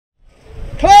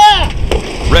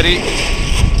ready.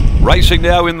 Racing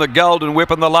now in the Golden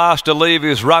Whip, and the last to leave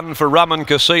is Run for Rum and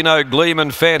Casino Gleam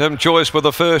and Phantom Choice were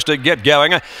the first to get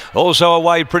going. Also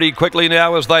away pretty quickly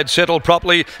now as they'd settled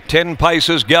properly. 10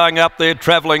 paces going up there,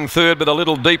 travelling third, but a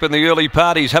little deep in the early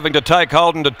part. He's having to take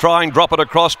hold and to try and drop it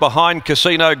across behind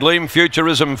Casino Gleam.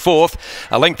 Futurism fourth.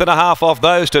 A length and a half off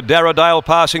those to Darradale,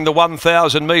 passing the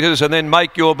 1,000 metres, and then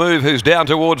Make Your Move, who's down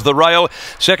towards the rail.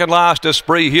 Second last,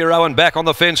 Esprit Hero, and back on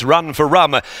the fence, Run for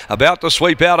Rum. About to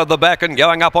sweep out of the back and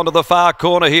going up onto the far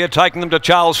corner here, taking them to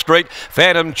Charles Street.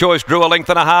 Phantom Choice drew a length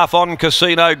and a half on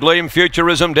Casino Gleam.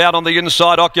 Futurism down on the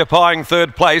inside, occupying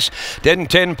third place.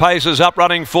 10 paces up,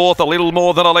 running fourth, a little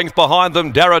more than a length behind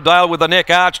them. Darradale with the neck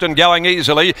arched and going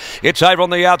easily. It's over on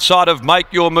the outside of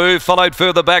Make Your Move, followed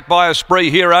further back by Esprit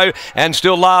Hero, and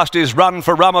still last is Run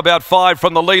for Rum, about 5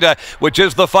 from the leader, which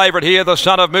is the favourite here, the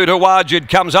son of Mutawajid.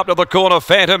 Comes up to the corner.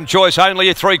 Phantom Choice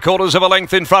only 3/4 of a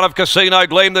length in front of Casino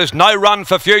Gleam. There's no run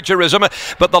for Futurism,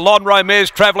 but the Lonro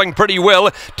mare's travelling pretty well.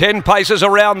 10 paces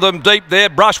around them deep there.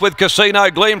 Brush with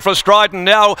Casino Gleam for a stride, and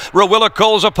now Rawilla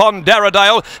calls upon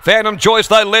Darradale. Phantom Choice,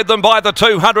 they led them by the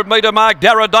 200 metre mark.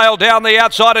 Darradale down the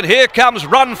outside, and here comes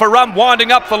Run for Rum,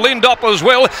 winding up for Lindop as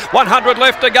well. 100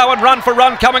 left to go, and Run for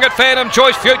Rum coming at Phantom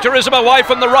Choice. Futurism away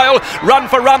from the rail. Run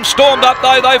for Rum stormed up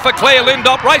though for Claire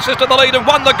Lindop. Races to the lead and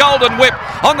won the Golden Whip.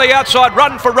 On the outside,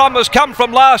 Run for Rum has come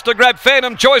from last to grab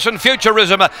Phantom Choice and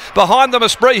Futurism. Behind them,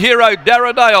 Esprit Hero,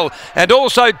 Darradale, and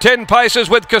also 10 paces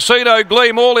with Casino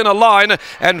Gleam all in a line,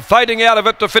 and fading out of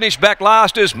it to finish back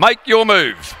last is Make Your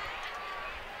Move.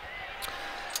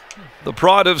 The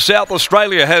pride of South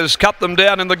Australia has cut them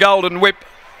down in the Golden Whip.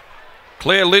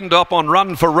 Claire Lindop on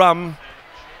Run for Rum,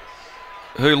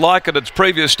 who, like at its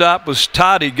previous start, was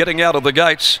tardy getting out of the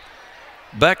gates.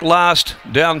 Back last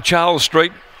down Charles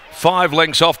Street, 5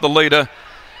 lengths off the leader,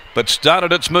 but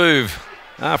started its move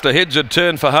after heads had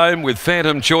turned for home with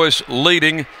Phantom Choice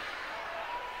leading.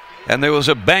 And there was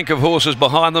a bank of horses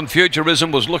behind them.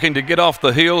 Futurism was looking to get off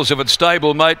the heels of its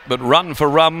stablemate, but Run for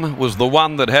Rum was the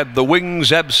one that had the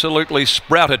wings absolutely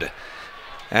sprouted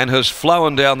and has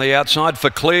flown down the outside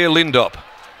for Claire Lindop.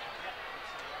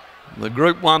 The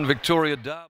Group 1 Victoria Derby.